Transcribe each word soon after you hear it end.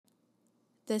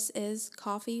This is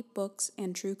Coffee, Books,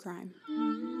 and True Crime.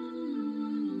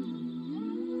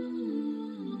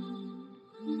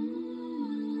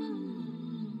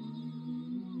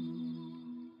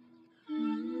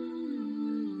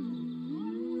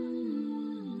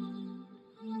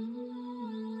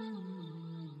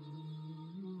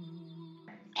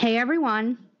 Hey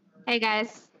everyone. Hey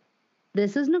guys.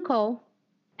 This is Nicole.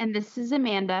 And this is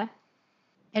Amanda.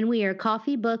 And we are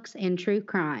Coffee, Books, and True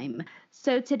Crime.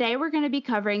 So today we're going to be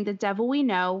covering The Devil We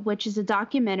Know, which is a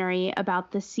documentary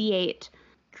about the C8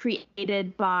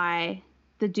 created by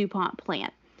the DuPont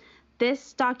plant.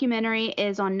 This documentary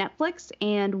is on Netflix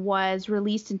and was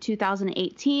released in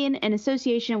 2018 in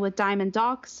association with Diamond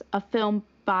Docs, a film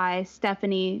by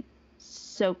Stephanie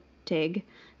Sotig.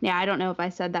 Yeah, I don't know if I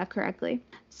said that correctly.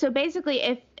 So basically,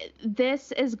 if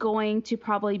this is going to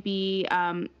probably be,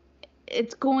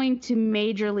 it's going to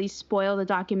majorly spoil the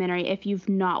documentary if you've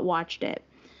not watched it.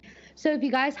 So if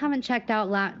you guys haven't checked out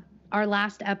our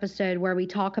last episode where we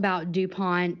talk about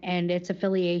DuPont and its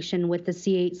affiliation with the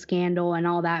C8 scandal and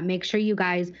all that, make sure you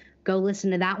guys go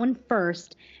listen to that one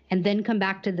first and then come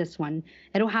back to this one.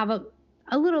 It'll have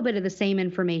a little bit of the same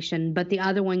information, but the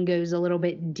other one goes a little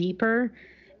bit deeper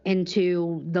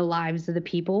into the lives of the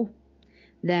people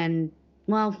than,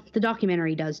 well, the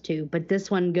documentary does too, but this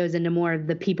one goes into more of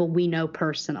the people we know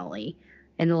personally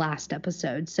in the last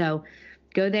episode. So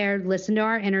go there, listen to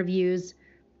our interviews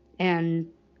and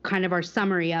kind of our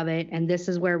summary of it, and this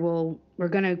is where we're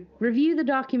going to review the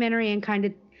documentary and kind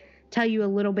of tell you a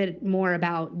little bit more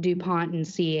about DuPont and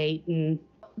C8. And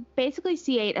basically,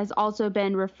 C8 has also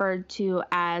been referred to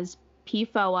as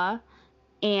PFOA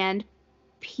and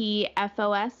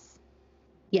PFOS.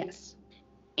 Yes.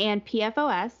 And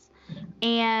PFOS.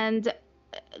 And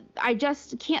I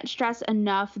just can't stress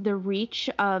enough the reach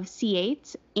of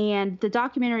C8. And the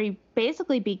documentary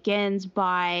basically begins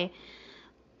by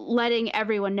letting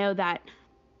everyone know that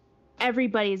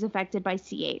everybody is affected by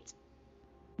C8.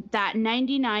 That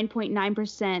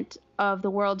 99.9% of the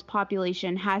world's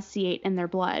population has C8 in their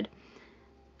blood.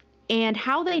 And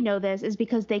how they know this is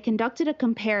because they conducted a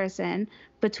comparison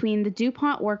between the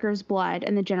DuPont workers' blood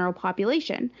and the general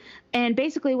population. And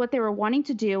basically what they were wanting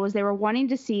to do was they were wanting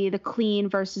to see the clean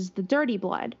versus the dirty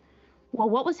blood. Well,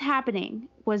 what was happening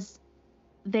was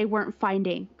they weren't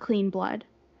finding clean blood.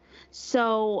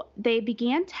 So they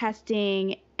began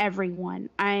testing everyone.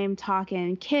 I'm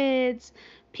talking kids,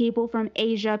 people from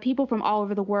Asia, people from all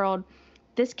over the world.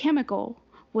 This chemical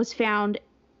was found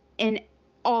in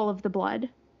all of the blood.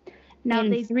 Now,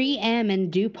 3M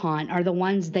and DuPont are the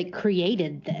ones that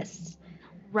created this.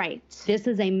 Right. This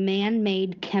is a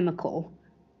man-made chemical.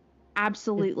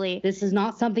 Absolutely. This is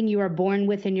not something you are born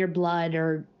with in your blood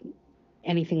or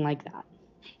anything like that.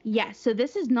 Yes. So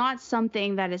this is not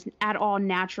something that is at all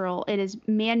natural. It is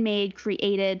man-made,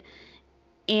 created,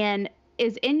 and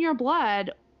is in your blood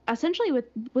essentially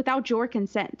without your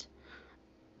consent.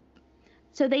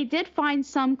 So they did find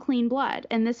some clean blood,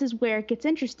 and this is where it gets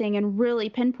interesting and really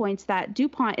pinpoints that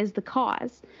DuPont is the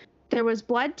cause. There was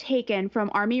blood taken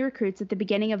from Army recruits at the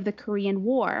beginning of the Korean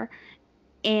War,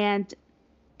 and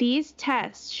these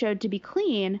tests showed to be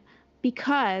clean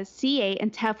because C8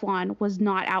 and Teflon was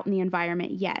not out in the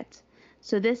environment yet.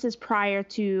 So this is prior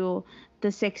to the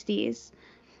 60s.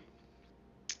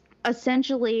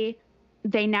 Essentially,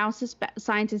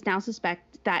 scientists now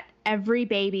suspect that every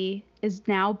baby is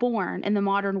now born in the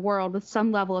modern world with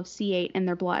some level of C8 in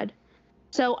their blood.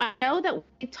 So I know that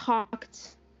we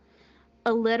talked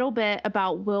a little bit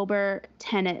about Wilbur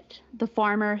Tennant, the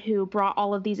farmer who brought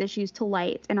all of these issues to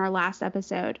light in our last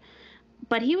episode,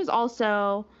 but he was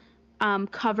also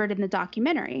covered in the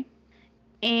documentary,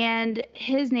 and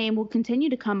his name will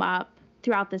continue to come up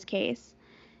throughout this case.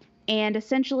 And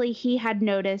essentially, he had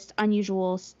noticed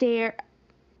unusual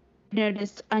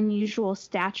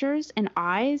statures and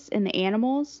eyes in the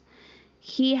animals.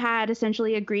 He had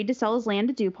essentially agreed to sell his land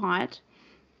to DuPont,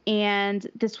 and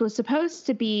this was supposed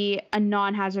to be a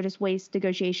non-hazardous waste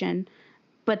negotiation,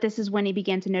 but this is when he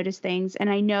began to notice things. And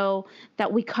I know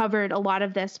that we covered a lot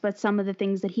of this, but some of the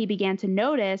things that he began to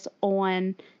notice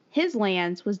on his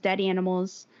lands was dead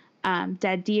animals,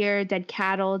 dead deer, dead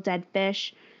cattle, dead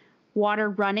fish, water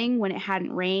running when it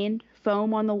hadn't rained,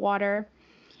 foam on the water.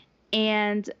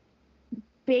 And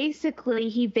basically,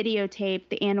 he videotaped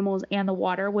the animals and the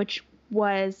water, which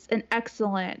was an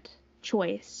excellent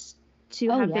choice to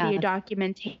have video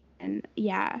documentation.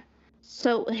 Yeah.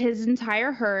 So his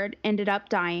entire herd ended up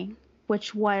dying,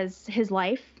 which was his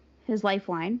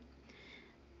lifeline.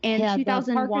 In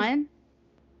 2001,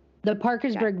 the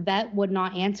Parkersburg vet would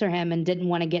not answer him and didn't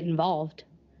want to get involved.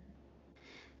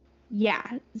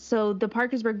 Yeah. So the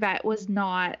Parkersburg vet was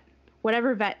not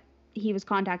whatever vet he was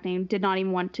contacting did not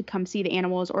even want to come see the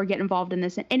animals or get involved in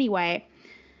this in any way.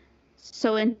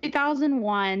 So in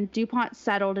 2001, DuPont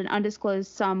settled an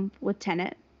undisclosed sum with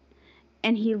Tennant,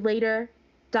 and he later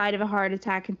died of a heart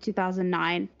attack in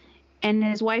 2009, and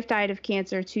his wife died of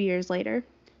cancer 2 years later.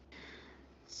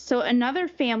 So another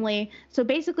family, so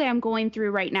basically I'm going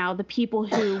through right now the people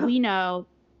who we know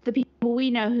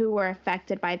who were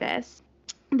affected by this.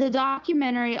 The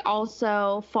documentary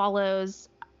also follows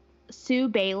Sue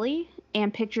Bailey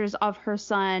and pictures of her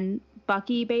son,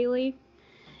 Bucky Bailey.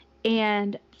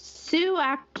 And Sue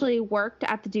actually worked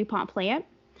at the DuPont plant.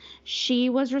 She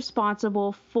was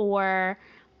responsible for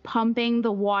pumping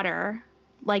the water,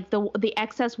 like the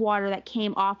excess water that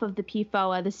came off of the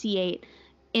PFOA, the C8,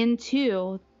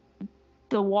 into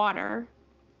the water.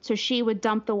 So she would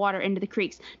dump the water into the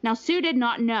creeks. Now, Sue did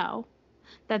not know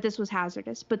that this was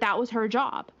hazardous, but that was her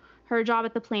job. Her job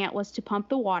at the plant was to pump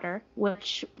the water,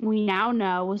 which we now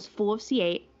know was full of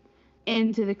C8,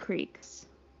 into the creeks,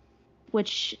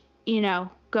 which,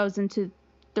 goes into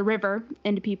the river,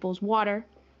 into people's water.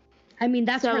 I mean,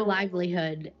 that's her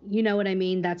livelihood. You know what I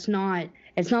mean? It's not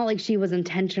like she was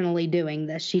intentionally doing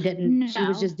this. She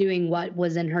was just doing what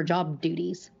was in her job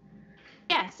duties.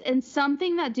 Yes, and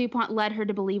something that DuPont led her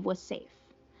to believe was safe.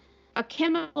 A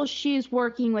chemical she's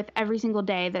working with every single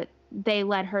day that they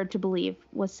led her to believe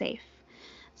was safe.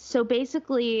 So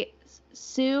basically,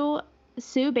 Sue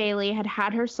Bailey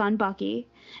had her son Bucky,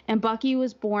 and Bucky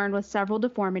was born with several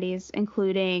deformities,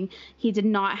 including he did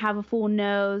not have a full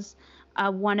nose,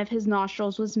 one of his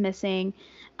nostrils was missing.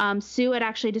 Sue had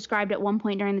actually described at one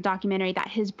point during the documentary that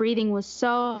his breathing was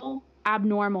so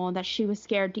abnormal that she was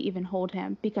scared to even hold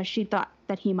him because she thought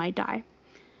that he might die.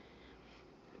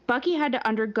 Bucky had to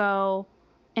undergo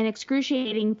an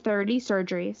excruciating 30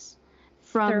 surgeries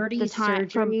from 30 the time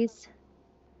surgeries?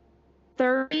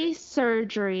 30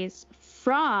 surgeries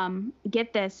from,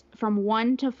 get this, from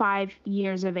 1 to 5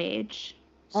 years of age.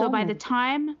 So by the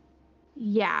time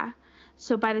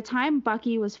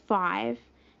Bucky was 5,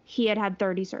 he had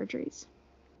 30 surgeries.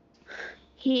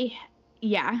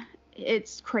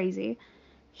 It's crazy.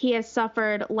 He has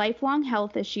suffered lifelong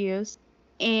health issues,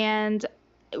 and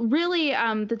really,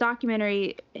 the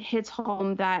documentary hits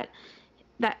home that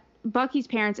Bucky's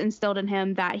parents instilled in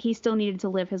him that he still needed to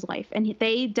live his life, and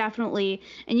they definitely,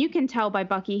 and you can tell by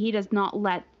Bucky, he does not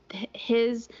let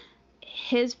his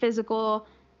physical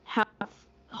health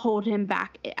hold him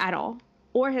back at all,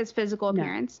 or his physical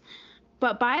appearance.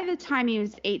 But by the time he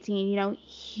was 18,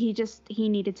 he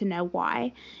needed to know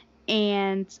why,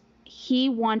 and he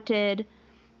wanted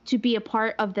to be a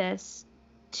part of this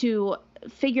to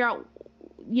figure out,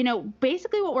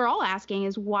 basically what we're all asking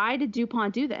is, why did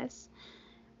DuPont do this?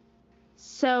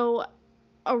 So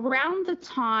around the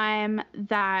time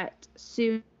that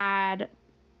Sue had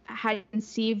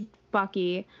conceived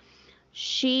Bucky,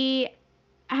 she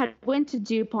had went to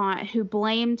DuPont, who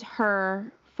blamed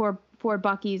her for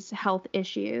Bucky's health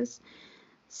issues.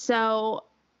 So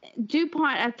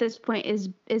DuPont at this point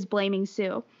is blaming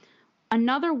Sue.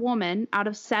 Another woman out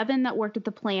of 7 that worked at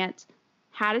the plant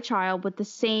had a child with the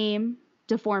same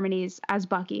deformities as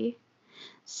Bucky.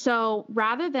 So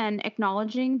rather than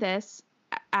acknowledging this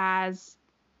as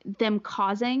them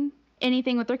causing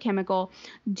anything with their chemical,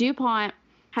 DuPont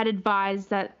had advised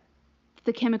that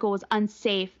the chemical was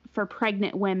unsafe for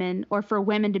pregnant women or for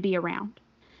women to be around.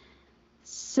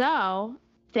 So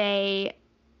they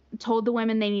told the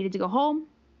women they needed to go home,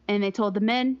 and they told the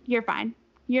men, you're fine.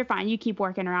 You're fine. You keep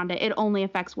working around it. It only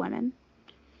affects women.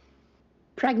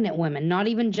 Pregnant women, not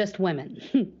even just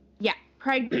women. Yeah,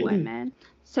 pregnant women.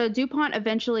 So DuPont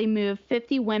eventually moved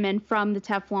 50 women from the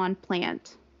Teflon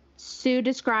plant. Sue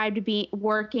described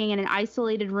working in an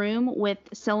isolated room with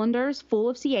cylinders full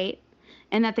of C8,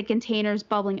 and that the container's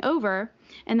bubbling over,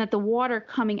 and that the water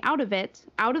coming out of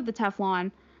the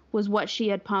Teflon, was what she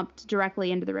had pumped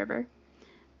directly into the river.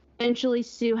 Eventually,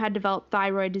 Sue had developed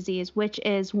thyroid disease, which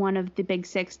is one of the big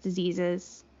 6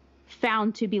 diseases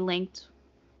found to be linked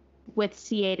with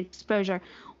C8 exposure.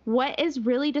 What is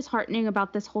really disheartening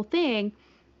about this whole thing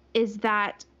is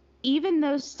that even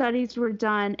though studies were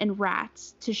done in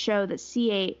rats to show that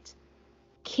C8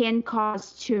 can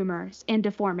cause tumors and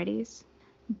deformities,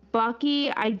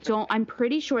 I'm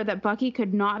pretty sure that Bucky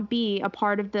could not be a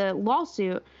part of the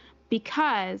lawsuit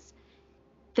because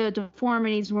the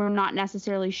deformities were not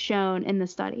necessarily shown in the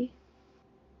study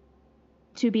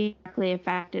to be directly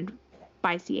affected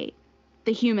by C8.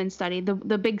 The human study,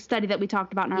 the big study that we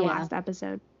talked about in our last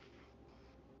episode,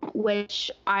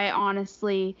 which I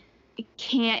honestly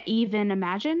can't even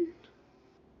imagine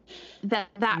that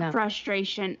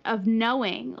frustration of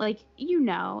knowing,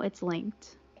 it's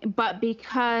linked. But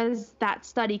because that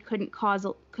study couldn't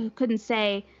prove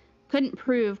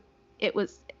it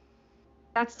was,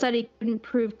 that study couldn't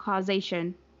prove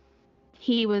causation,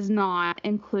 he was not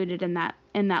included in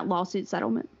that lawsuit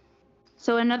settlement.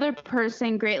 So another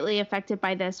person greatly affected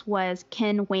by this was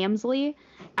Ken Wamsley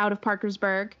out of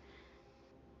Parkersburg.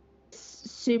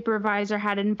 Supervisor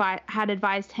had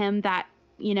advised him that,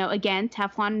 again,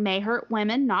 Teflon may hurt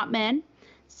women, not men,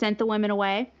 sent the women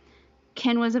away.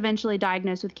 Ken was eventually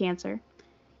diagnosed with cancer.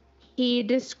 He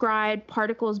described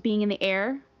particles being in the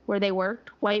air where they worked,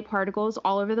 white particles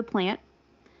all over the plant.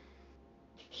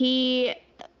 He,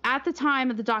 at the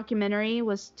time of the documentary,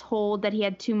 was told that he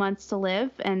had 2 months to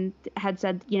live and had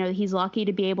said, he's lucky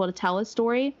to be able to tell his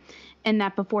story, and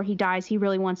that before he dies, he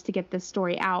really wants to get this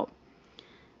story out.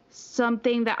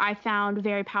 Something that I found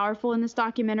very powerful in this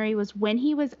documentary was when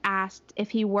he was asked if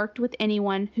he worked with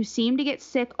anyone who seemed to get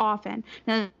sick often.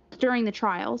 Now, during the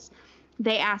trials,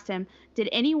 they asked him, did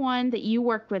anyone that you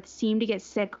worked with seem to get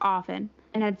sick often?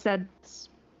 And had said,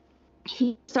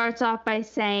 he starts off by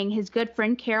saying his good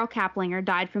friend Carol Kaplinger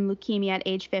died from leukemia at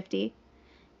age 50.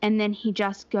 And then he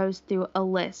just goes through a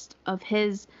list of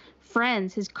his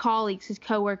friends, his colleagues, his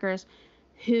coworkers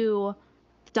who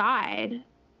died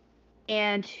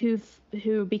and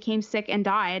who became sick and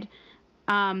died.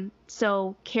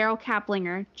 So Carol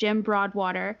Kaplinger, Jim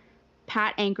Broadwater,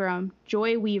 Pat Ankrum,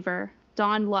 Joy Weaver,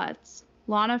 Don Lutz,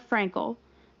 Lana Frankel,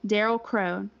 Daryl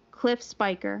Crone, Cliff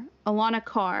Spiker, Alana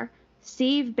Carr,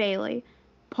 Steve Bailey,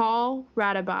 Paul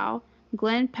Radabaugh,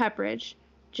 Glenn Pepperidge,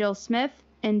 Jill Smith,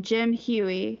 and Jim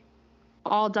Huey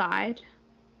all died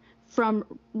from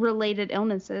related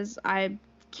illnesses.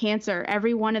 Cancer.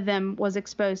 Every one of them was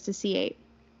exposed to C8.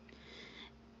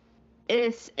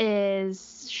 This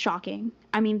is shocking.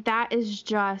 I mean, that is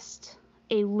just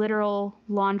a literal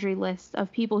laundry list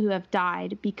of people who have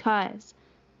died because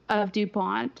of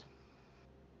DuPont,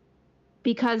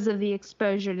 because of the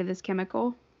exposure to this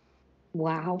chemical.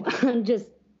 Wow. I'm just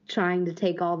trying to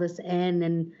take all this in,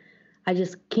 and I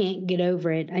just can't get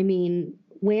over it. I mean,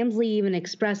 Wamsley even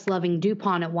expressed loving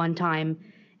DuPont at one time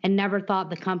and never thought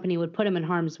the company would put him in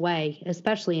harm's way,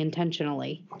 especially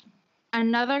intentionally.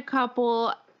 Another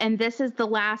couple, and this is the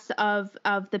last of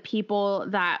the people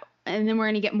that, and then we're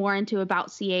going to get more into about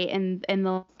C8 and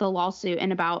the lawsuit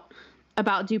and about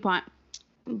DuPont.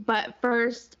 But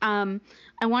first, I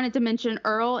wanted to mention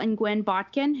Earl and Gwen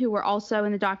Botkin, who were also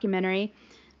in the documentary.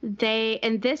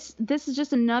 This is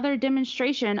just another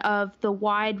demonstration of the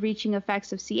wide-reaching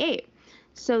effects of C8.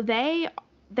 So they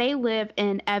live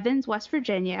in Evans, West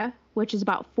Virginia, which is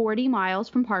about 40 miles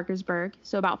from Parkersburg,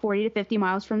 so about 40 to 50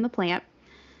 miles from the plant.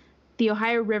 The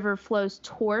Ohio River flows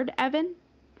toward Evan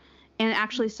and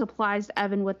actually supplies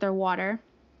Evan with their water.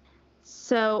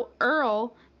 So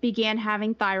Earl began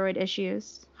having thyroid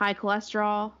issues, high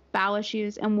cholesterol, bowel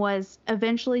issues, and was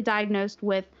eventually diagnosed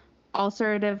with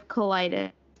ulcerative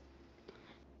colitis,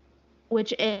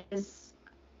 which is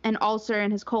an ulcer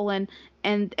in his colon,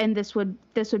 and this would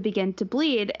begin to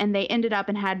bleed, and they ended up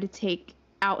and had to take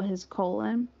out his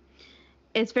colon.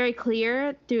 It's very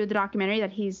clear through the documentary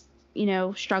that he's,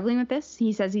 struggling with this.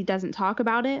 He says he doesn't talk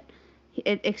about it.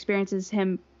 It experiences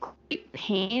him great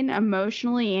pain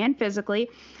emotionally and physically.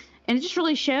 And it just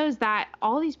really shows that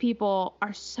all these people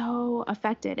are so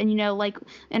affected. And, like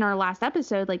in our last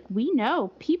episode, like we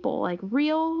know people, like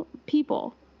real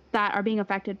people that are being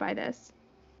affected by this.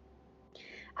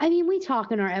 I mean, we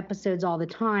talk in our episodes all the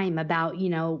time about,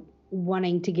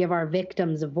 wanting to give our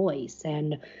victims a voice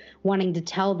and wanting to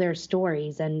tell their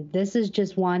stories. And this is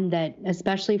just one that,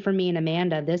 especially for me and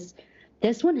Amanda, this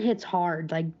one hits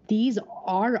hard. Like, these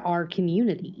are our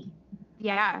community.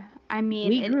 Yeah. I mean,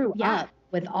 we grew up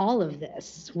with all of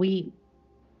this. We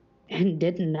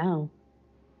didn't know.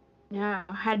 No,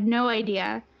 had no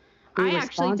idea. We were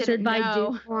actually sponsored didn't by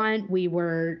know. DuPont. We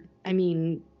were,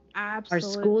 Absolutely. Our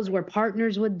schools were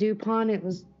partners with DuPont.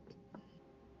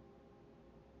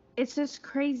 It's just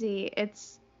crazy.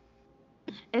 It's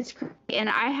crazy. And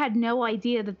I had no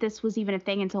idea that this was even a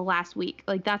thing until last week.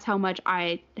 Like, that's how much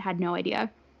I had no idea.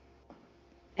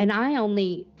 And I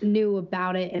only knew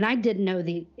about it, and I didn't know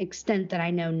the extent that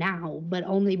I know now, but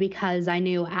only because I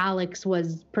knew Alex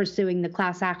was pursuing the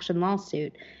class action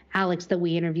lawsuit. Alex that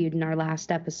we interviewed in our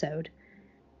last episode.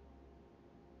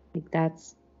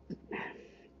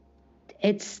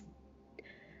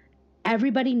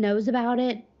 Everybody knows about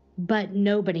it, but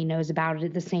nobody knows about it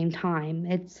at the same time.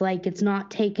 It's like it's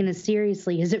not taken as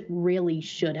seriously as it really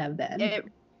should have been.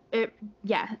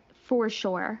 Yeah, for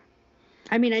sure.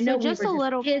 I mean, I know we were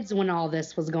just kids when all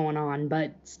this was going on,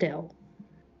 but still.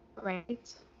 Right.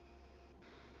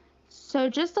 So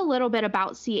just a little bit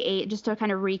about C8, just to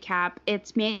kind of recap.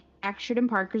 It's manufactured in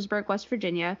Parkersburg, West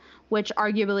Virginia, which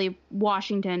arguably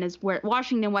Washington,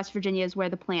 West Virginia is where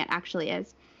the plant actually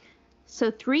is. So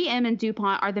 3M and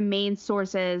DuPont are the main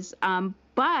sources,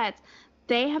 but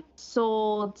they have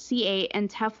sold C8 and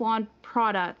Teflon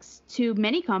products to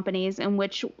many companies, in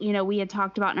which, we had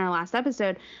talked about in our last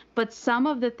episode. But some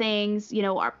of the things,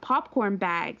 are popcorn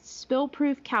bags,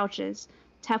 spill-proof couches,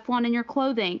 Teflon in your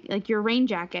clothing, like your rain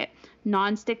jacket,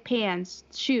 non-stick pans,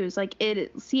 shoes. Like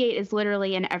C8 is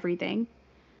literally in everything.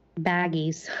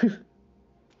 Baggies.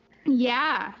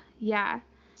 Yeah.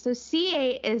 So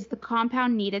C8 is the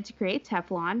compound needed to create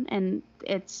Teflon, and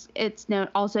it's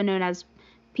also known as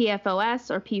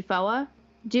PFOS or PFOA.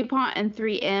 DuPont and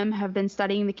 3M have been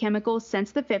studying the chemical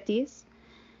since the 50s.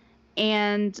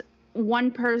 And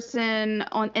one person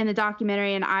in the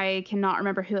documentary, and I cannot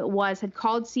remember who it was, had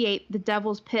called C8 the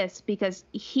devil's piss because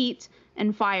heat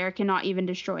and fire cannot even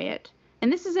destroy it.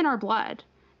 And this is in our blood.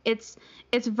 It's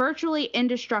virtually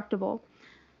indestructible.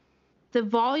 The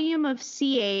volume of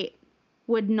C8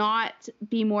 would not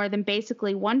be more than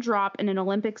basically one drop in an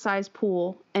Olympic-sized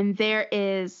pool, and there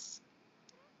is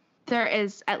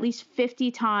at least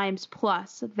 50 times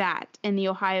plus that in the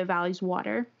Ohio Valley's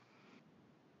water.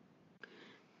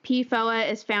 PFOA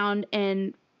is found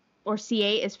in, or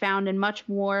C8 is found in much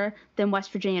more than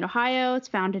West Virginia and Ohio. It's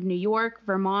found in New York,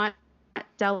 Vermont,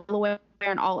 Delaware,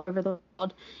 and all over the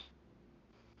world.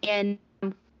 And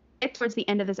towards the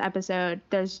end of this episode,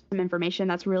 there's some information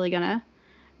that's really gonna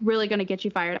get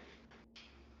you fired up.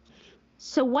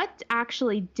 So what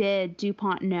actually did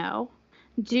DuPont know?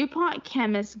 DuPont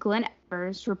chemist Glenn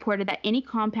Evers reported that any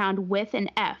compound with an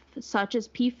F, such as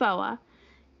PFOA,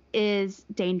 is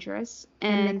dangerous.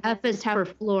 And the F is for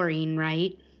fluorine,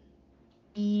 right?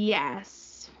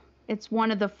 Yes. It's one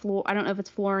of the I don't know if it's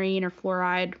fluorine or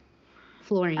fluoride.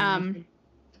 Fluorine.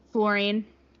 Fluorine.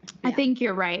 Yeah. I think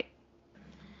you're right.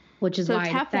 Which is why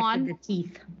it affected the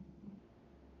teeth.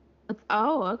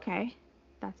 Oh, okay.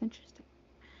 That's interesting.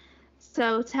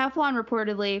 So Teflon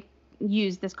reportedly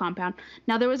used this compound.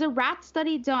 Now, there was a rat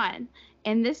study done,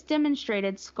 and this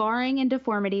demonstrated scarring and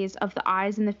deformities of the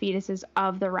eyes and the fetuses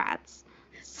of the rats.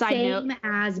 Same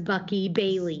as Bucky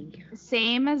Bailey.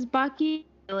 Same as Bucky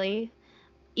Bailey,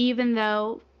 even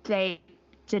though they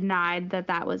denied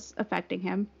that was affecting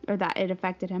him, or that it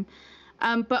affected him.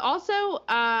 But also,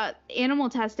 animal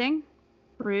testing,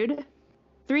 rude.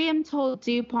 3M told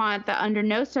DuPont that under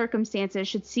no circumstances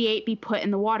should C8 be put in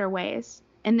the waterways.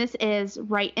 And this is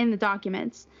right in the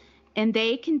documents. And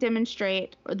they can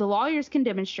demonstrate, or the lawyers can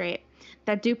demonstrate,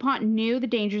 that DuPont knew the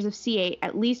dangers of C8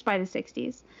 at least by the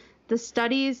 60s.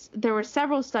 There were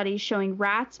several studies showing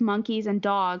rats, monkeys, and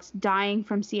dogs dying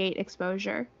from C8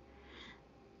 exposure.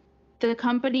 The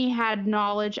company had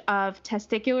knowledge of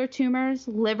testicular tumors,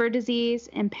 liver disease,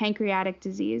 and pancreatic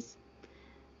disease.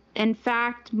 In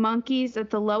fact, monkeys at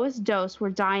the lowest dose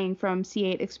were dying from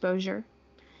C8 exposure.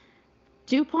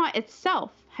 DuPont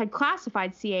itself had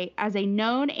classified C8 as a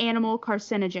known animal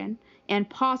carcinogen and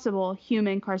possible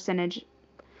human carcinogen,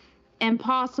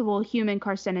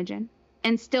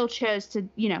 and still chose to,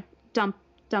 dump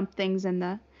things in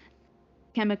the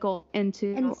chemical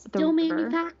into and still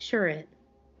manufacture it.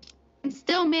 And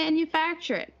still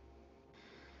manufacture it.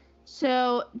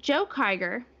 So Joe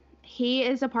Kiger, he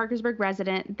is a Parkersburg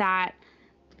resident that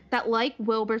like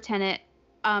Wilbur Tennant,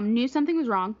 knew something was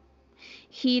wrong.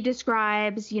 He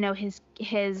describes,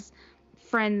 his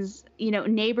friends,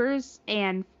 neighbors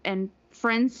and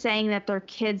friends saying that their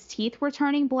kids' teeth were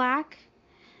turning black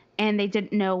and they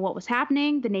didn't know what was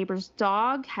happening. The neighbor's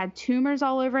dog had tumors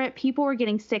all over it. People were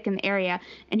getting sick in the area,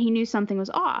 and he knew something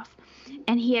was off.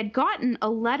 And he had gotten a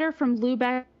letter from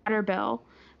Lubeck Waterbill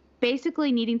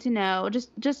basically needing to know,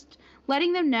 just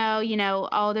letting them know,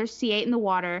 oh, there's C8 in the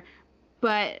water,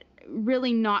 but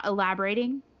really not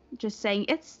elaborating. Just saying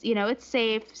it's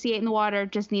safe, C8 in the water,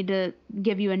 just need to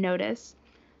give you a notice.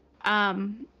 So,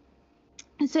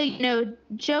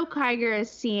 Joe Kiger is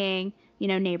seeing,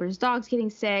 neighbors' dogs getting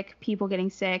sick, people getting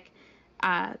sick,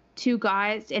 2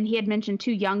 guys, and he had mentioned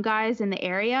 2 young guys in the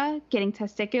area getting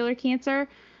testicular cancer.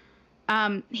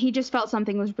 He just felt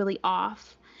something was really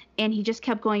off, and he just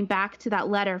kept going back to that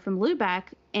letter from Lubeck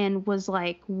and was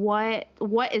like, what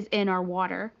is in our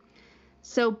water?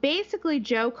 So basically,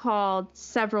 Joe called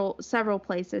several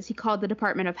places. He called the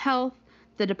Department of Health,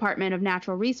 the Department of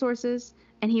Natural Resources,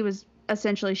 and he was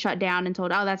essentially shut down and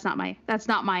told, oh, that's not my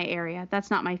area.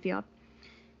 That's not my field.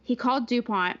 He called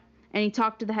DuPont, and he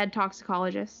talked to the head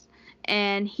toxicologist,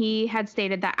 and he had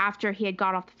stated that after he had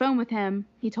got off the phone with him,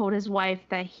 he told his wife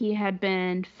that he had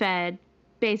been fed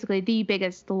basically the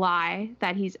biggest lie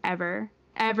that he's ever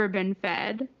ever been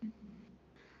fed.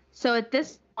 So at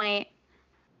this point,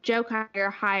 Joe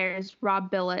Kiger hires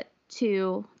Rob Bilott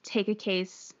to take a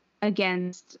case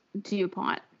against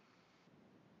DuPont.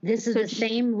 This is the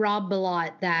same Rob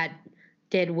Bilott that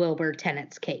did Wilbur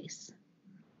Tennant's case.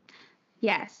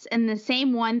 Yes, and the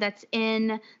same one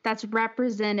that's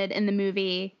represented in the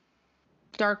movie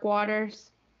Dark Waters.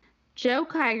 Joe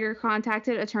Kiger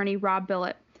contacted attorney Rob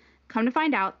Bilott. Come to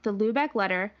find out, the Lubeck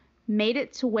letter made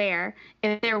it to where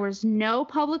if there was no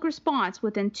public response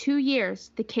within 2 years,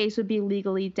 the case would be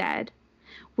legally dead,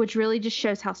 which really just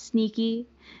shows how sneaky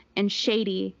and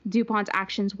shady DuPont's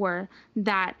actions were.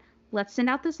 That let's send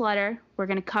out this letter. We're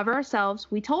going to cover ourselves.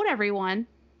 We told everyone.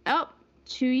 Oh,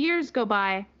 2 years go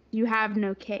by. You have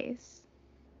no case.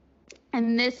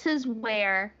 And this is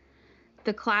where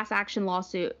the class action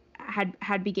lawsuit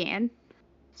had began.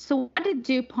 So what did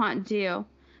DuPont do?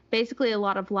 Basically a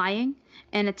lot of lying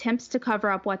and attempts to cover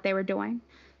up what they were doing.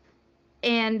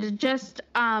 And just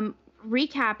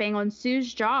recapping on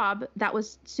Sue's job, that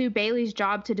was Sue Bailey's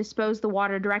job to dispose the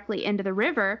water directly into the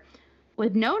river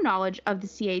with no knowledge of the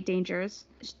C8 dangers,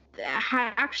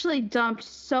 had actually dumped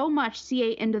so much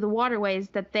C8 into the waterways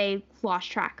that they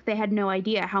lost track. They had no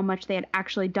idea how much they had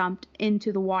actually dumped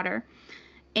into the water.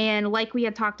 And like we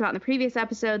had talked about in the previous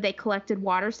episode, they collected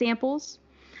water samples,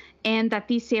 and that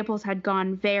these samples had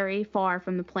gone very far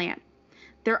from the plant.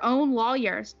 Their own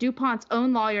lawyers, DuPont's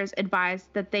own lawyers, advised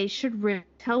that they should really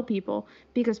tell people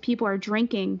because people are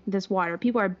drinking this water.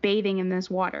 People are bathing in this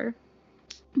water.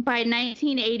 By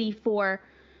 1984,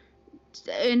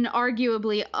 and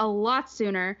arguably a lot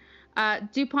sooner,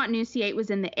 DuPont knew C8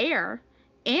 was in the air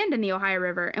and in the Ohio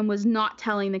River and was not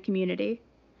telling the community.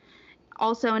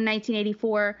 Also in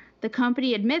 1984, the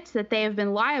company admits that they have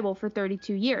been liable for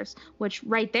 32 years, which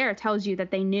right there tells you that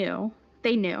they knew.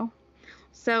 They knew.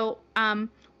 So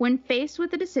when faced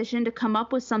with the decision to come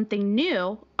up with something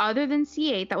new other than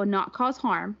C8 that would not cause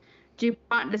harm,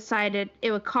 DuPont decided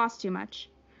it would cost too much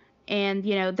and,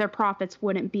 their profits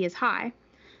wouldn't be as high.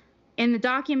 In the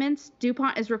documents,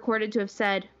 DuPont is recorded to have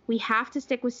said, "We have to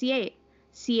stick with C8.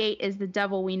 C8 is the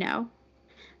devil we know."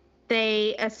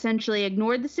 They essentially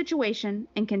ignored the situation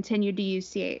and continued to use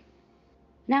C8.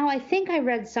 Now, I think I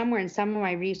read somewhere in some of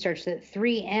my research that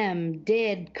 3M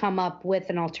did come up with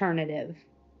an alternative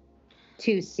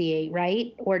to C8,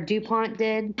 right? Or DuPont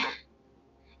did?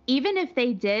 Even if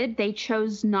they did, they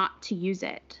chose not to use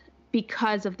it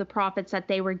because of the profits that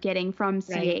they were getting from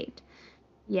C8. Right.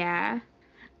 Yeah.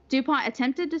 DuPont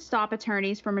attempted to stop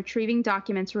attorneys from retrieving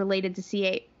documents related to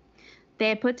C8. They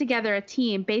had put together a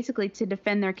team basically to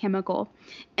defend their chemical.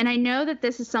 And I know that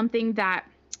this is something that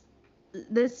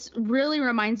this really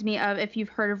reminds me of, if you've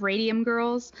heard of Radium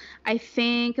Girls. I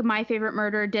think My Favorite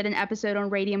Murder did an episode on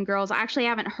Radium Girls. I actually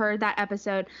haven't heard that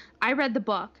episode. I read the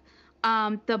book.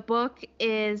 The book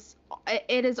is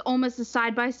almost a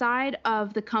side-by-side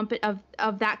of the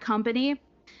of that company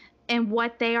and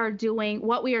what they are doing,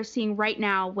 what we are seeing right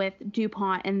now with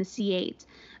DuPont and the C8.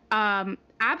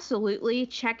 Absolutely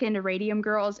check into Radium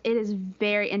Girls. It is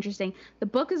very interesting. The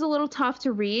book is a little tough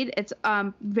to read. It's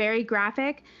very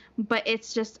graphic, but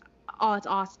it's just, it's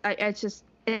awesome. It's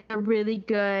a really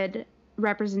good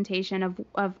representation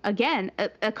of again,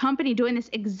 a company doing this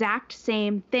exact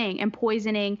same thing and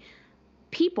poisoning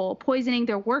people, poisoning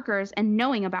their workers and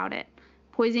knowing about it,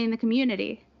 poisoning the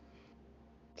community.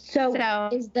 So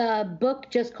is the book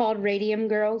just called Radium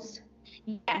Girls?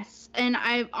 Yes, and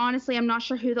I'm not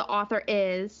sure who the author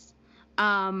is.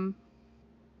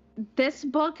 This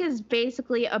book is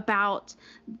basically about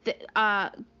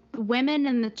the women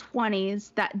in the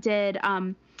 20s that did.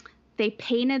 They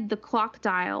painted the clock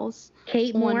dials.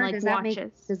 Kate Moore, on,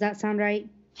 watches. Does that sound right?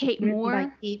 Kate Moore.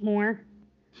 By Kate Moore.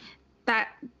 That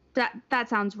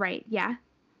sounds right. Yeah.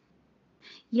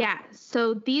 Yeah.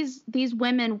 So these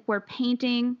women were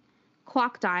painting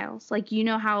clock dials, like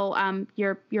how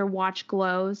your watch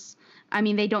glows. I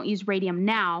mean, they don't use radium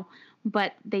now,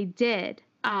 but they did.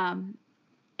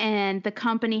 And the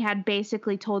company had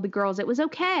basically told the girls it was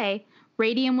okay.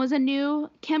 Radium was a new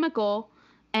chemical,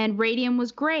 and radium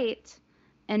was great.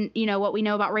 And what we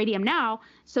know about radium now.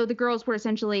 So the girls were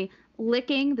essentially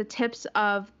licking the tips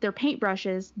of their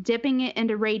paintbrushes, dipping it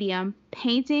into radium,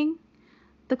 painting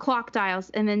the clock dials,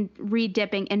 and then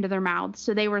re-dipping into their mouths.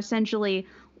 So they were essentially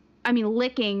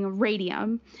licking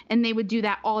radium, and they would do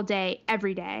that all day,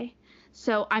 every day.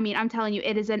 So, I'm telling you,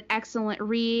 it is an excellent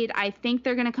read. I think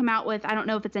they're going to come out with, I don't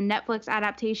know if it's a Netflix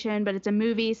adaptation, but it's a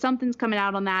movie. Something's coming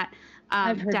out on that.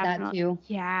 I've heard that too.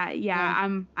 Yeah.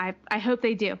 I hope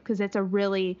they do, because it's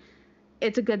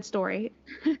a good story.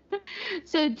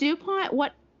 So DuPont,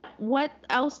 what what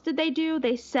else did they do?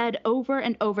 They said over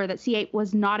and over that C8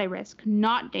 was not a risk,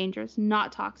 not dangerous,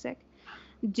 not toxic.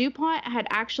 DuPont had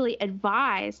actually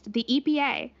advised the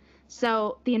EPA,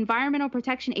 so the Environmental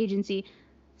Protection Agency,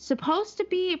 supposed to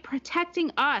be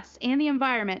protecting us and the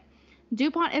environment.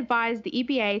 DuPont advised the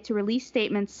EPA to release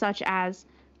statements such as,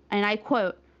 and I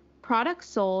quote, "Products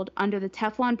sold under the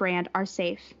Teflon brand are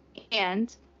safe,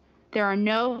 and there are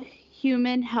no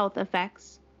human health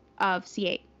effects of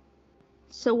C8."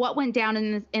 So what went down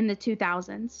in the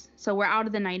 2000s? So we're out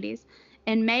of the 90s.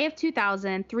 In May of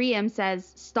 2000, 3M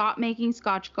says stop making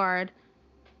Scotchgard,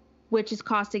 which is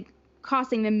costing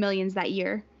them millions that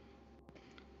year.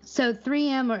 So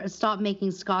 3M stopped making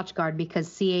Scotchgard because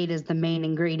C8 is the main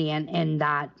ingredient in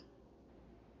that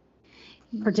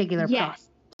particular product.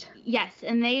 Yes,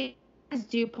 and they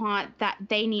asked DuPont that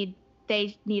they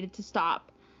needed to stop.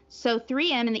 So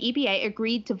 3M and the EPA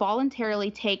agreed to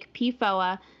voluntarily take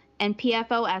PFOA and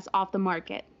PFOS off the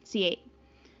market, C8.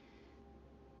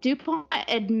 DuPont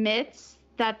admits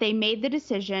that they made the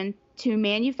decision to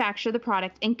manufacture the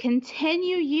product and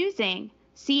continue using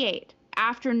C8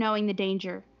 after knowing the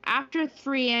danger. After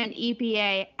 3M and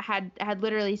EPA had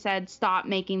literally said stop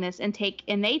making this and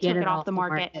they took it off the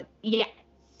market. Yeah,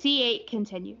 C8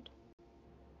 continued.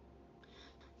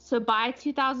 So by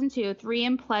 2002,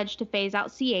 3M pledged to phase out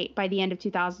C8 by the end of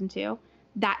 2002.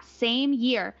 That same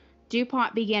year,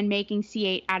 DuPont began making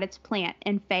C8 at its plant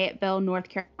in Fayetteville, North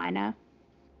Carolina.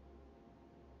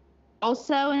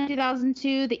 Also in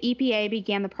 2002, the EPA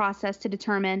began the process to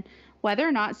determine whether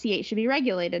or not C8 should be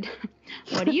regulated.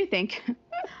 What do you think?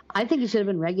 I think it should have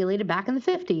been regulated back in the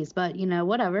 50s, but,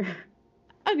 whatever.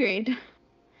 Agreed.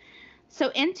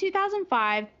 So in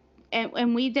 2005,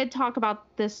 and we did talk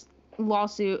about this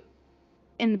lawsuit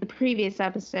in the previous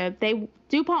episode,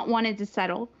 DuPont wanted to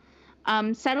settle.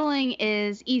 Settling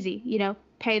is easy,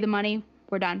 pay the money,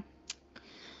 we're done.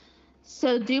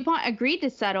 So DuPont agreed to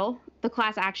settle the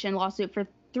class action lawsuit for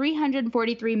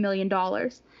 $343 million.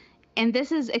 And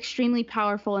this is extremely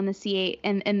powerful in the C8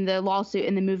 and in the lawsuit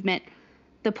in the movement.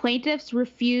 The plaintiffs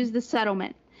refused the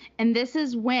settlement. And this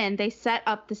is when they set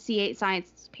up the C8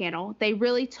 science panel. They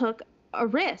really took a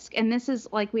risk. And this is,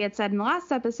 like we had said in the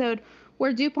last episode,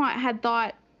 where DuPont had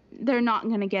thought they're not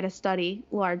going to get a study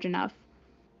large enough.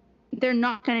 They're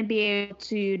not going to be able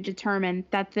to determine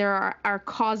that there are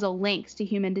causal links to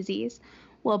human disease.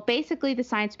 Well, basically, the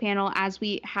science panel, as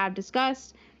we have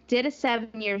discussed, did a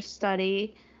 7-year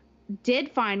study,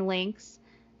 did find links.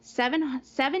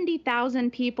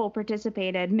 70,000 people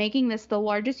participated, making this the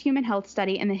largest human health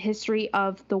study in the history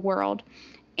of the world.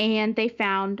 And they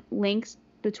found links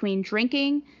between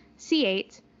drinking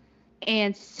C8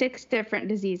 and 6 different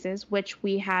diseases, which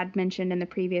we had mentioned in the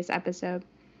previous episode.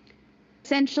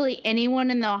 Essentially, anyone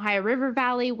in the Ohio River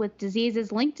Valley with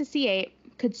diseases linked to C8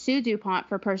 could sue DuPont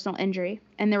for personal injury,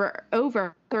 and there were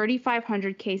over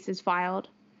 3,500 cases filed.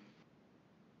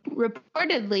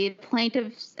 Reportedly,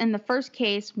 plaintiffs in the first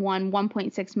case won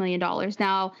 $1.6 million.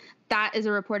 Now, that is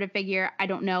a reported figure. I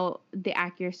don't know the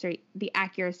accuracy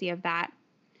of that.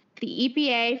 The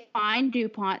EPA fined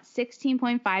DuPont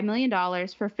 $16.5 million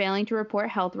for failing to report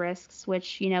health risks,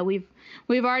 which, we've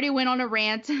already went on a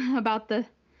rant about the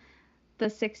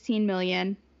 16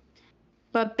 million.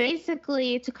 But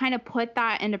basically, to kind of put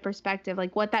that into perspective,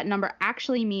 like what that number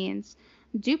actually means,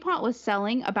 DuPont was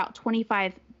selling about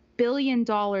 $25 billion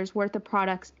worth of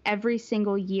products every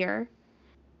single year.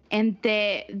 And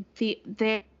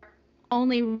the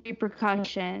only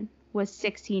repercussion was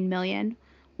 16 million,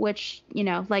 which,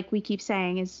 like we keep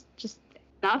saying, is just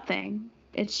nothing.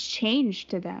 It's changed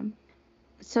to them.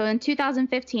 So in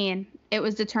 2015, it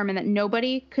was determined that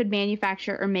nobody could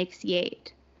manufacture or make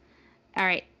C8. All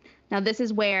right. Now, this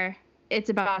is where it's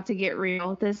about to get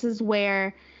real. This is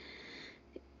where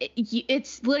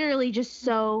it's literally just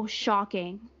so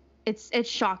shocking. It's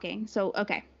shocking. So,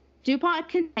 okay. DuPont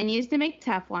continues to make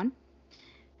Teflon.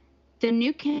 The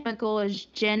new chemical is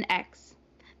Gen X.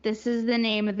 This is the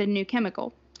name of the new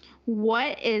chemical.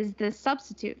 What is the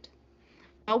substitute?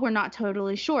 Well, we're not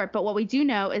totally sure, but what we do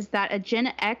know is that a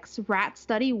Gen X rat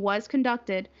study was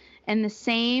conducted and the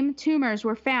same tumors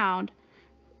were found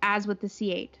as with the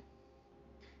C8.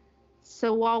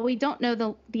 So while we don't know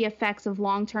the effects of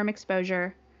long-term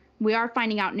exposure, we are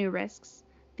finding out new risks.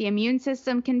 The immune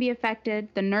system can be affected,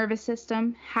 the nervous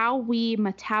system, how we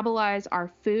metabolize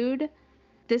our food.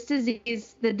 This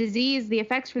disease, the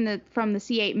effects from the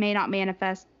C8 may not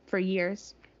manifest for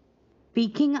years.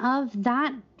 Speaking of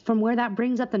that, from where that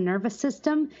brings up the nervous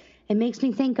system, it makes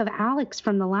me think of Alex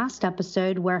from the last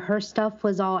episode where her stuff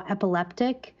was all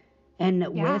epileptic and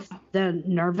with the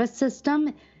nervous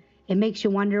system. it makes you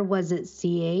wonder, was it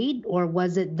C8 or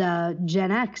was it the Gen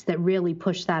X that really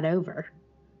pushed that over?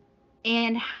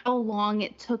 And how long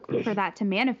it took for that to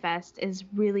manifest is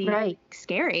really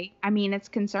scary. I mean, it's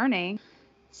concerning.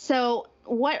 So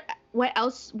what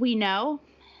else we know?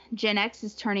 Gen X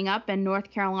is turning up in North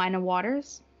Carolina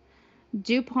waters.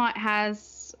 DuPont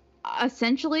has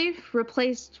essentially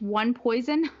replaced one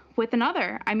poison with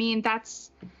another. I mean,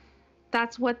 that's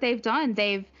what they've done.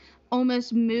 They've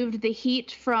almost moved the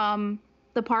heat from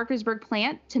the Parkersburg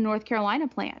plant to North Carolina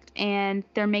plant, and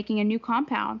they're making a new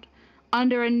compound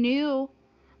under a new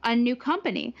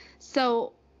company.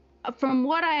 So from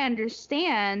what I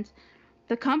understand,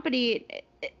 the company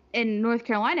in North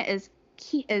Carolina is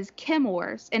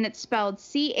Chemours, and it's spelled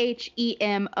Chemours.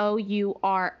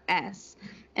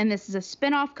 And this is a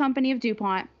spin-off company of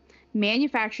DuPont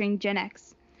manufacturing Gen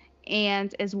X,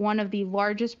 and is one of the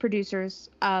largest producers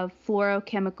of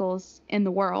fluorochemicals in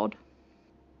the world.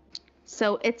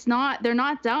 So they're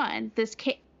not done. The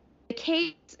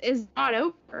case is not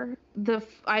over.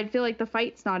 I feel like the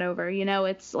fight's not over.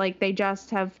 It's like they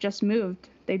have moved.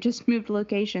 They just moved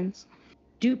locations.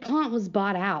 DuPont was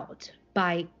bought out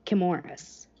by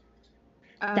Chemours.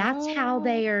 That's how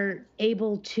they are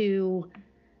able to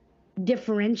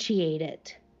differentiate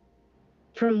it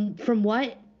from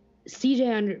what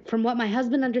from what my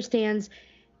husband understands,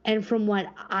 and from what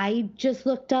I just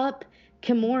looked up.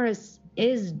 Chemours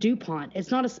is DuPont.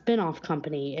 It's not a spin-off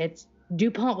company. It's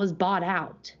DuPont was bought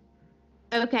out.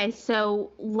 Okay,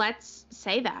 so let's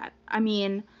say that. I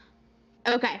mean,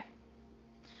 okay.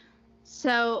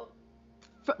 So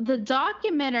the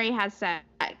documentary has said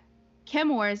that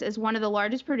Chemours is one of the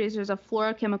largest producers of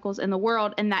fluorochemicals in the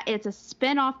world, and that it's a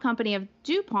spin-off company of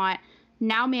DuPont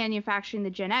now manufacturing the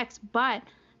Gen X. But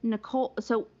Nicole,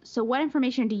 so what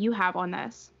information do you have on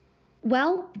this?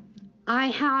 Well, I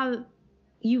have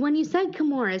when you said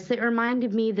Chemours, it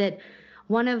reminded me that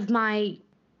one of my,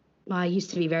 I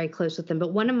used to be very close with them,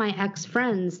 but one of my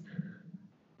ex-friends'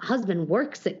 husband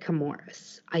works at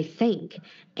Chemours, I think.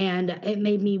 And it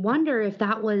made me wonder if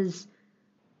that was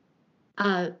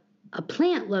a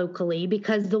plant locally,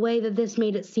 because the way that this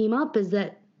made it seem was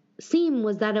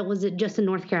that it was just in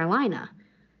North Carolina.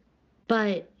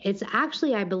 But it's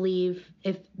actually, I believe,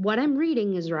 if what I'm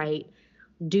reading is right,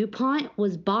 DuPont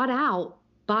was bought out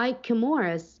by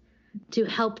Chemours to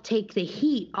help take the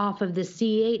heat off of the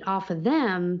C8 off of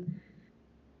them,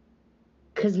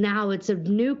 because now it's a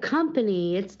new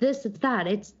company. It's this, it's that.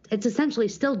 It's essentially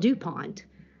still DuPont,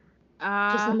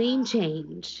 just a name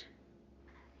change.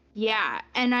 Yeah,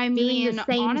 and I mean,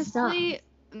 honestly,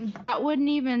 that wouldn't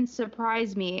even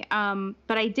surprise me.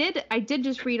 But I did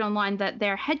just read online that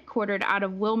they're headquartered out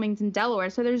of Wilmington, Delaware.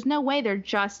 So there's no way they're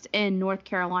just in North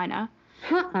Carolina.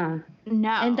 No.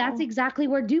 And that's exactly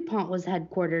where DuPont was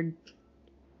headquartered,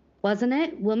 wasn't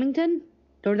it? Wilmington?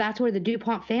 Or that's where the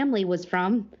DuPont family was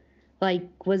from,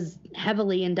 was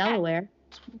heavily in Delaware.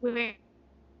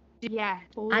 Yeah.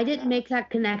 I didn't make that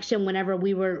connection whenever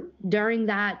we were during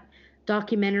that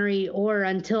documentary, or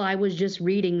until I was just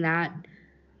reading that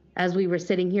as we were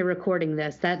sitting here recording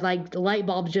this, that the light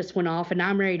bulbs just went off and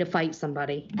I'm ready to fight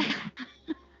somebody.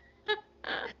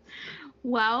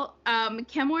 Well,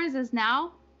 Chemours is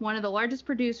now one of the largest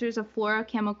producers of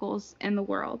fluorochemicals in the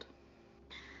world.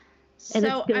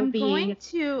 So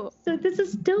So this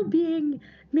is still being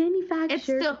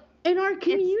manufactured in our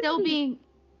community.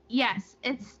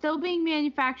 It's still being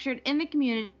manufactured in the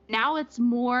community. Now it's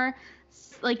more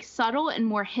subtle and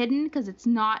more hidden, because it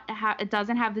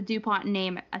doesn't have the DuPont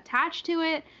name attached to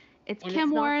it. It's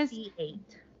Chemours.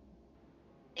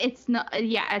 It's not.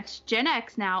 It's Gen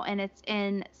X now, and it's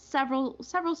in several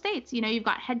states. You've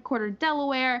got headquartered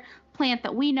Delaware, plant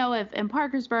that we know of in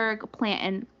Parkersburg, plant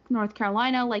in North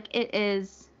Carolina. It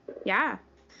is, yeah.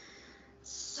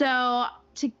 So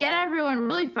to get everyone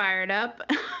really fired up,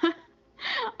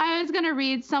 I was gonna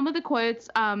read some of the quotes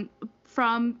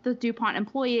from the DuPont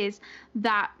employees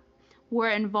that were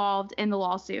involved in the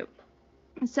lawsuit.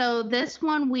 So this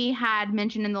one we had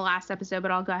mentioned in the last episode,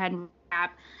 but I'll go ahead and recap.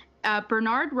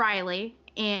 Bernard Riley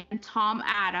and Tom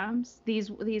Adams,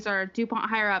 these are DuPont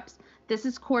higher-ups. This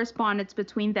is correspondence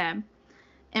between them,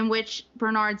 in which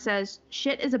Bernard says,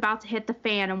 shit is about to hit the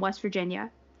fan in West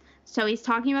Virginia. So he's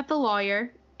talking about the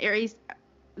lawyer,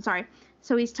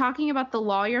 So he's talking about the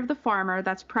lawyer of the farmer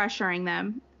that's pressuring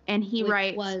them, and he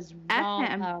writes, was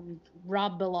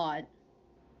Rob Bilott.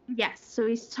 Yes, so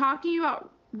he's talking about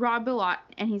Rob Bilott,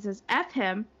 and he says, F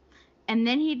him, and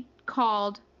then he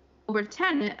called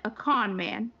Lieutenant a con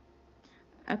man.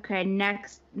 Okay,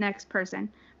 next person.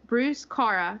 Bruce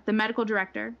Cara, the medical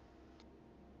director.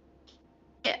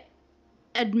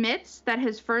 admits that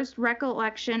his first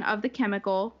recollection of the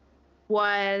chemical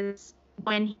was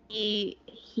when he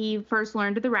first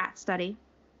learned of the rat study,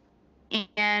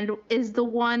 and is the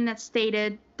one that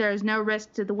stated there's no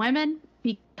risk to the women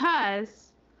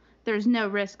because there's no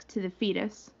risk to the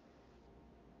fetus.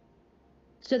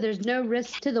 So there's no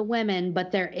risk to the women,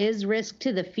 but there is risk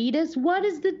to the fetus? What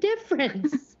is the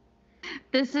difference?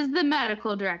 This is the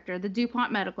medical director, the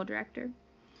DuPont medical director.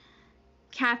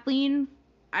 Kathleen,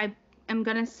 I am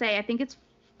going to say, I think it's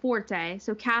Forte.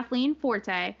 So Kathleen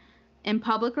Forte, in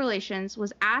public relations,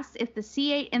 was asked if the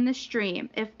C8 in the stream,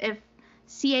 if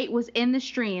C8 was in the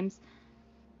streams,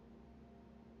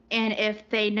 and if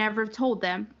they never told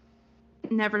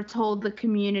the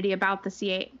community about the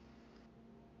C8.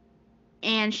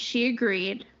 And she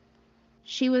agreed.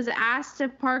 She was asked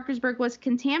if Parkersburg was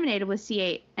contaminated with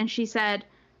C8, and she said,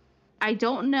 I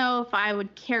don't know if I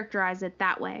would characterize it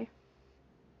that way.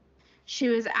 She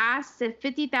was asked if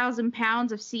 50,000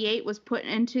 pounds of C8 was put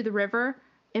into the river,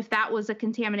 if that was a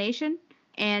contamination,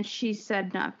 and she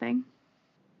said nothing.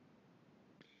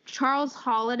 Charles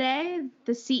Holliday,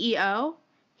 the CEO,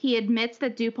 he admits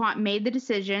that DuPont made the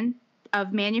decision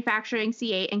of manufacturing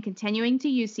C8 and continuing to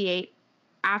use C8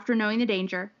 after knowing the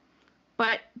danger,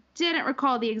 but didn't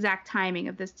recall the exact timing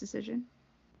of this decision.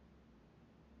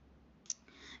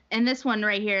 And this one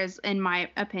right here is, in my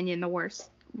opinion, the worst.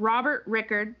 Robert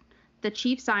Rickard, the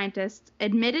chief scientist,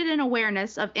 admitted an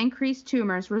awareness of increased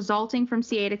tumors resulting from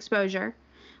C8 exposure.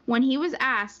 When he was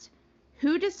asked,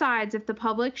 who decides if the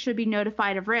public should be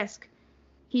notified of risk,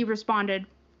 he responded,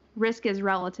 risk is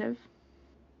relative.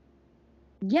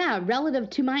 Yeah, relative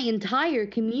to my entire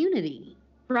community.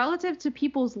 Relative to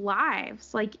people's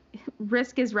lives. Like,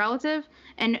 risk is relative,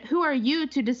 and who are you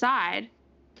to decide?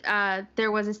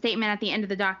 There was a statement at the end of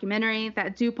the documentary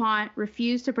that DuPont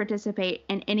refused to participate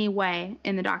in any way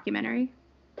in the documentary.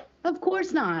 Of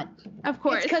course not. Of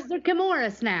course. It's because they're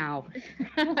Chemours now.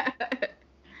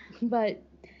 But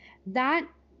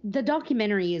the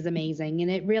documentary is amazing, and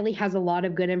it really has a lot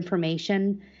of good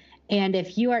information. And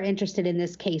if you are interested in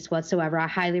this case whatsoever, I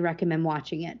highly recommend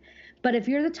watching it. But if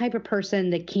you're the type of person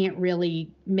that can't really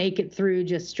make it through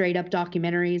just straight up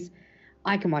documentaries,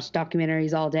 I can watch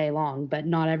documentaries all day long, but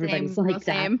not everybody's like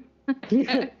that.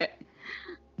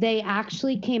 They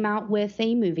actually came out with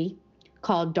a movie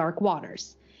called Dark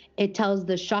Waters. It tells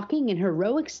the shocking and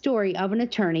heroic story of an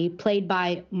attorney played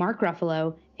by Mark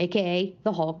Ruffalo, a.k.a.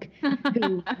 the Hulk,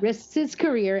 who risks his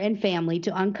career and family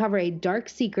to uncover a dark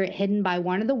secret hidden by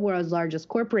one of the world's largest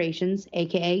corporations,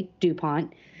 a.k.a.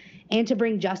 DuPont, and to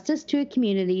bring justice to a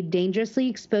community dangerously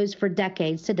exposed for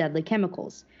decades to deadly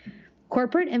chemicals.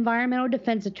 Corporate environmental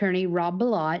defense attorney Rob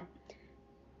Bilott,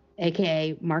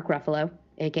 a.k.a. Mark Ruffalo,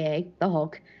 a.k.a. the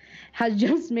Hulk, has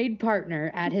just made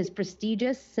partner at his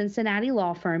prestigious Cincinnati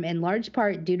law firm in large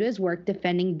part due to his work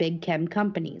defending big chem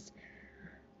companies.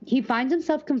 He finds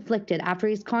himself conflicted after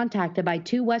he's contacted by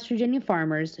two West Virginia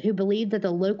farmers who believe that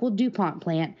the local DuPont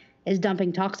plant is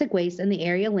dumping toxic waste in the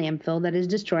area landfill that is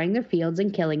destroying their fields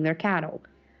and killing their cattle.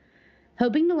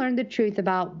 Hoping to learn the truth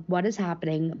about what is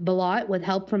happening, Bilott, with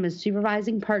help from his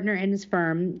supervising partner in his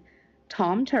firm,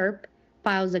 Tom Terp,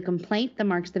 files a complaint that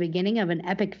marks the beginning of an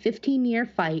epic 15-year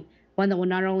fight, one that will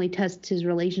not only test his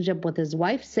relationship with his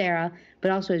wife, Sarah,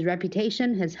 but also his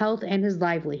reputation, his health, and his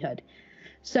livelihood.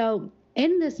 So,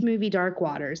 in this movie, Dark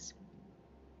Waters,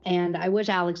 and I wish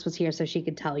Alex was here so she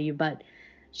could tell you, but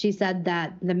she said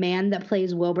that the man that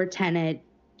plays Wilbur Tennant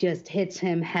just hits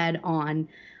him head on,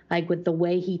 like with the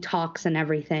way he talks and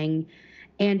everything.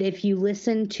 And if you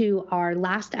listen to our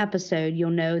last episode, you'll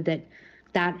know that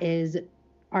that is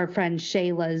our friend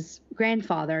Shayla's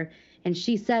grandfather. And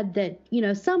she said that, you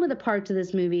know, some of the parts of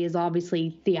this movie is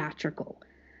obviously theatrical.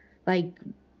 Like,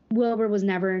 Wilbur was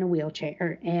never in a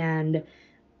wheelchair, and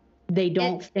they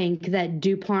don't think that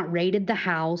DuPont raided the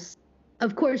house.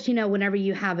 Of course, you know, whenever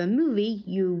you have a movie,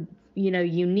 you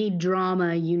need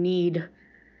drama, you need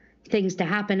things to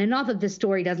happen. And not that this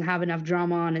story doesn't have enough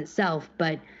drama on itself,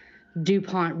 but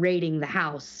DuPont raiding the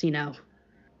house, you know,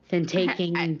 and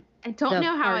taking. I don't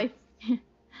know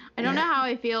how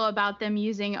I feel about them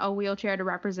using a wheelchair to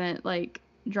represent like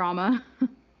drama.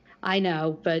 I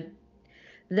know, but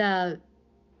there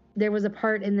was a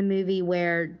part in the movie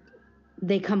where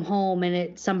they come home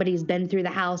and somebody's been through the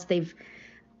house. They've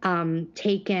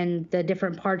taken the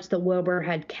different parts that Wilbur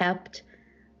had kept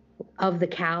of the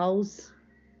cows.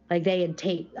 Like they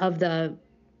had of the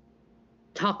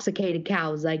intoxicated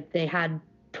cows, like they had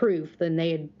proof, and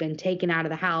they had been taken out of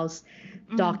the house.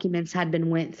 Mm-hmm. Documents had been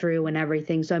went through and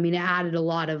everything. So, I mean, it added a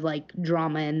lot of like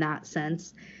drama in that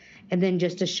sense. And then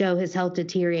just to show his health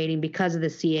deteriorating because of the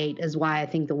C8 is why I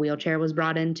think the wheelchair was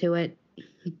brought into it.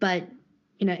 But,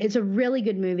 it's a really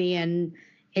good movie, and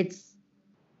it's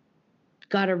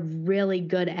got a really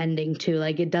good ending too.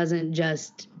 Like, it doesn't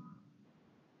just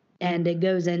end, it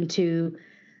goes into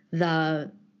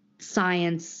the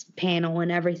science panel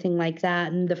and everything like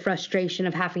that, and the frustration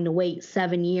of having to wait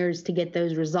 7 years to get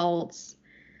those results.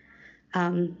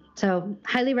 So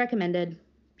highly recommended.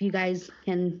 If you guys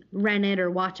can rent it or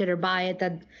watch it or buy it,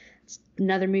 that's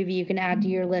another movie you can add to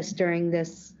your list during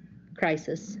this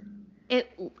crisis.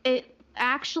 It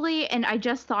actually, and I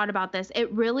just thought about this,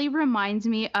 it really reminds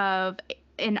me of,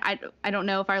 and I don't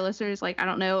know if our listeners, I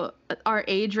don't know our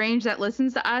age range that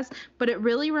listens to us, but it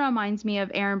really reminds me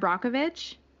of Erin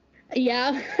Brockovich.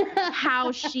 Yeah.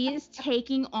 How she is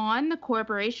taking on the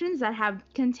corporations that have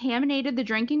contaminated the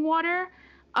drinking water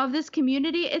of this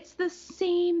community. It's the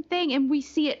same thing, and we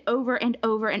see it over and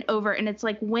over and over. And it's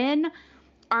like, when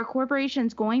are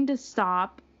corporations going to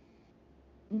stop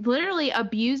literally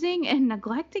abusing and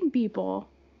neglecting people?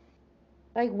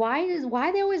 Like, why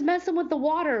are they always messing with the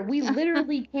water? We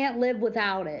literally can't live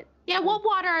without it. Yeah, what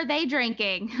water are they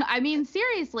drinking? I mean,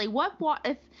 seriously, what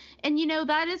water? And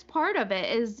that is part of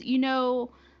it. Is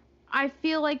I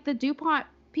feel like the DuPont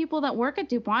people that work at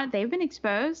DuPont, they've been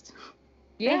exposed.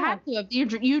 Yeah. They have to.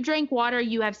 If you drink water,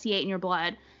 you have C8 in your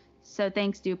blood. So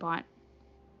thanks, DuPont.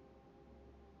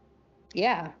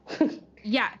 Yeah.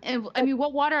 Yeah. And, I mean,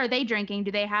 what water are they drinking?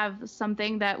 Do they have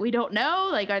something that we don't know?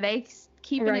 Like, are they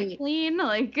keeping it clean?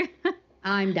 Like,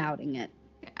 I'm doubting it.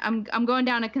 I'm going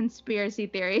down a conspiracy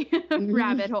theory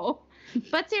rabbit hole.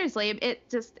 But seriously, it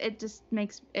just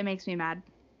makes me mad.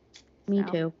 Me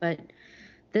too. But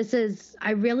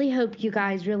I really hope you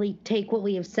guys really take what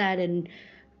we have said and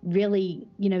really,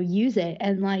 use it.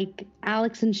 And like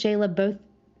Alex and Shayla both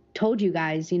told you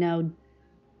guys,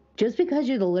 just because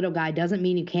you're the little guy doesn't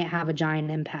mean you can't have a giant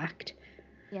impact.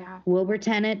 Yeah. Wilbur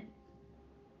Tennant,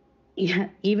 yeah,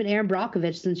 even Erin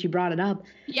Brockovich, since you brought it up.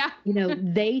 Yeah.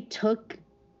 They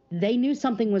knew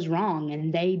something was wrong,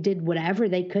 and they did whatever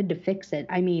they could to fix it.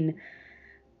 I mean,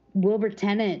 Wilbur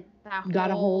Tennant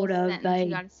got a hold of, like,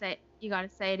 you gotta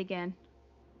say it again.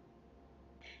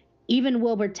 Even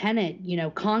Wilbur Tennant,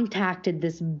 contacted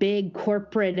this big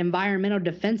corporate environmental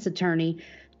defense attorney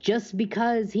just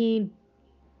because he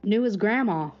knew his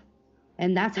grandma.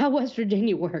 And that's how West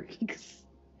Virginia works.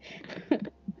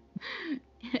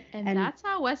 and that's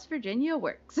how West Virginia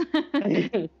works.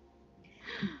 I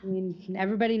mean,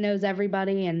 everybody knows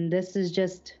everybody, and this is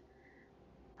just,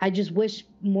 I just wish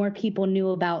more people knew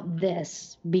about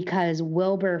this, because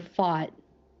Wilbur fought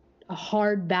a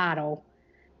hard battle,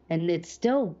 and it's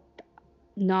still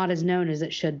not as known as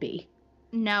it should be.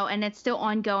 No, and it's still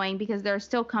ongoing, because there are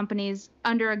still companies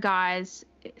under a guise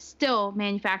still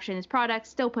manufacturing this product,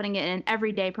 still putting it in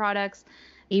everyday products.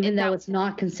 Even though it's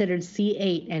not considered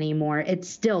C8 anymore, it's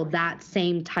still that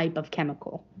same type of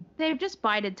chemical. They've just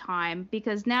bided time,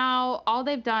 because now all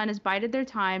they've done is bided their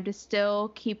time to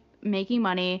still keep making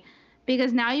money,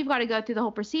 because now you've got to go through the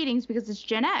whole proceedings, because it's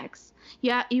Gen X.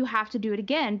 Yeah, you have to do it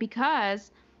again,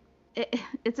 because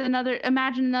it's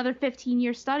imagine another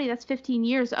 15-year study. That's 15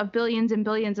 years of billions and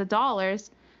billions of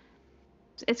dollars.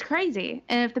 It's crazy.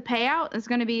 And if the payout is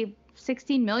going to be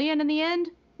 $16 million in the end,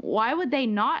 why would they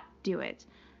not do it?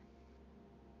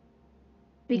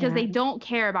 Because they don't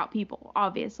care about people,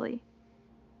 obviously.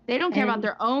 They don't care about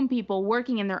their own people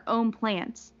working in their own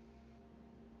plants.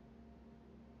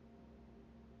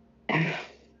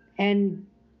 And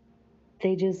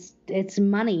it's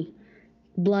money.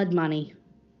 Blood money.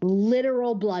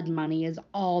 Literal blood money is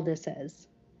all this is.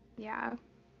 Yeah.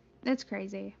 It's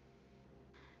crazy.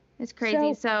 It's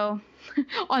crazy. So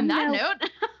on that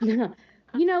note.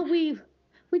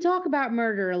 We talk about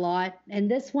murder a lot, and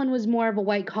this one was more of a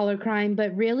white-collar crime,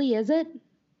 but really, is it?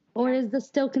 Or is this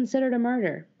still considered a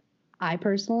murder? I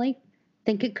personally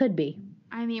think it could be.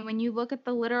 I mean, when you look at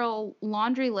the literal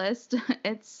laundry list,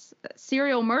 it's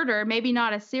serial murder. Maybe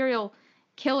not a serial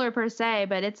killer per se,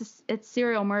 but it's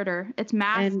serial murder. It's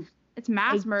mass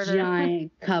murder.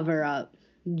 Giant cover-up.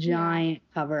 Giant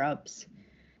cover-ups.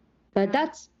 But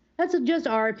that's just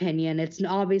our opinion. It's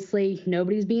obviously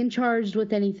nobody's being charged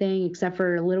with anything except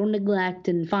for a little neglect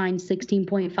and fined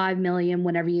 $16.5 million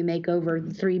whenever you make over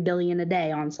 $3 billion a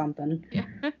day on something. Yeah.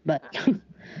 But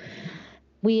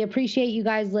we appreciate you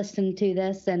guys listening to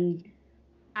this, and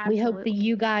we hope that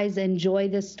you guys enjoy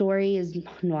this story.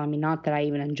 Not that I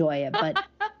even enjoy it, but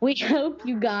we hope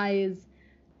you guys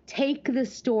take the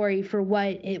story for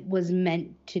what it was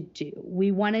meant to do.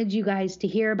 We wanted you guys to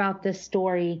hear about this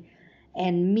story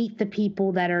and meet the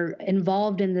people that are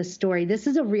involved in this story. This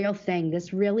is a real thing.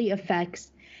 This really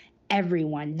affects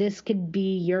everyone. This could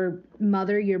be your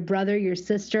mother, your brother, your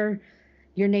sister.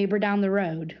 your neighbor down the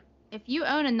road. If you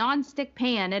own a non-stick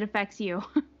pan, it affects you.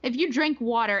 If you drink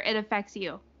water, it affects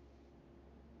you.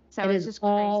 So It it's is just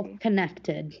all crazy.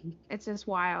 connected. It's just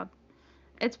wild.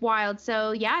 It's wild.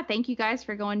 So yeah, thank you guys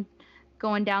for going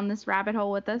down this rabbit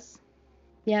hole with us.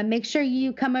 Yeah, make sure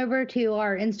you come over to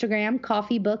our Instagram,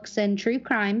 Coffee, Books, and True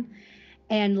Crime,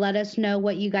 and let us know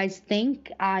what you guys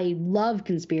think. I love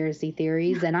conspiracy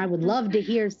theories, and I would love to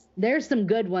hear. There's some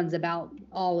good ones about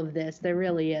all of this. There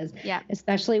really is. Yeah.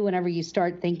 Especially whenever you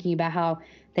start thinking about how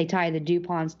they tie the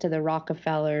DuPonts to the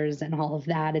Rockefellers and all of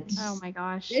that. Oh my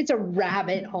gosh. It's a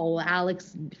rabbit hole.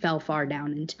 Alex fell far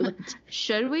down into it.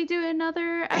 Should we do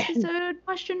another episode? ?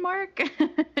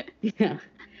 Yeah.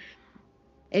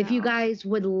 If you guys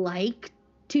would like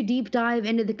to deep dive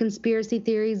into the conspiracy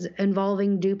theories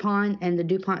involving DuPont and the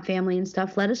DuPont family and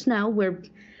stuff, let us know.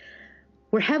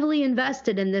 We're heavily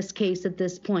invested in this case at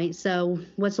this point. So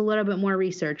what's a little bit more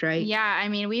research, right? Yeah, I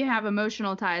mean, we have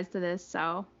emotional ties to this,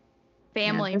 so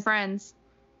family, friends.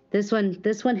 This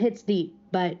one hits deep,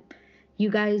 but you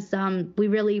guys, we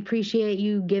really appreciate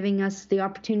you giving us the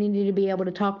opportunity to be able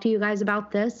to talk to you guys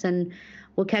about this, and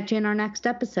we'll catch you in our next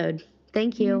episode.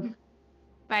 Thank you.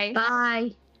 Bye.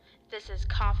 Bye. This is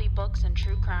Coffee, Books, and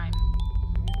True Crime.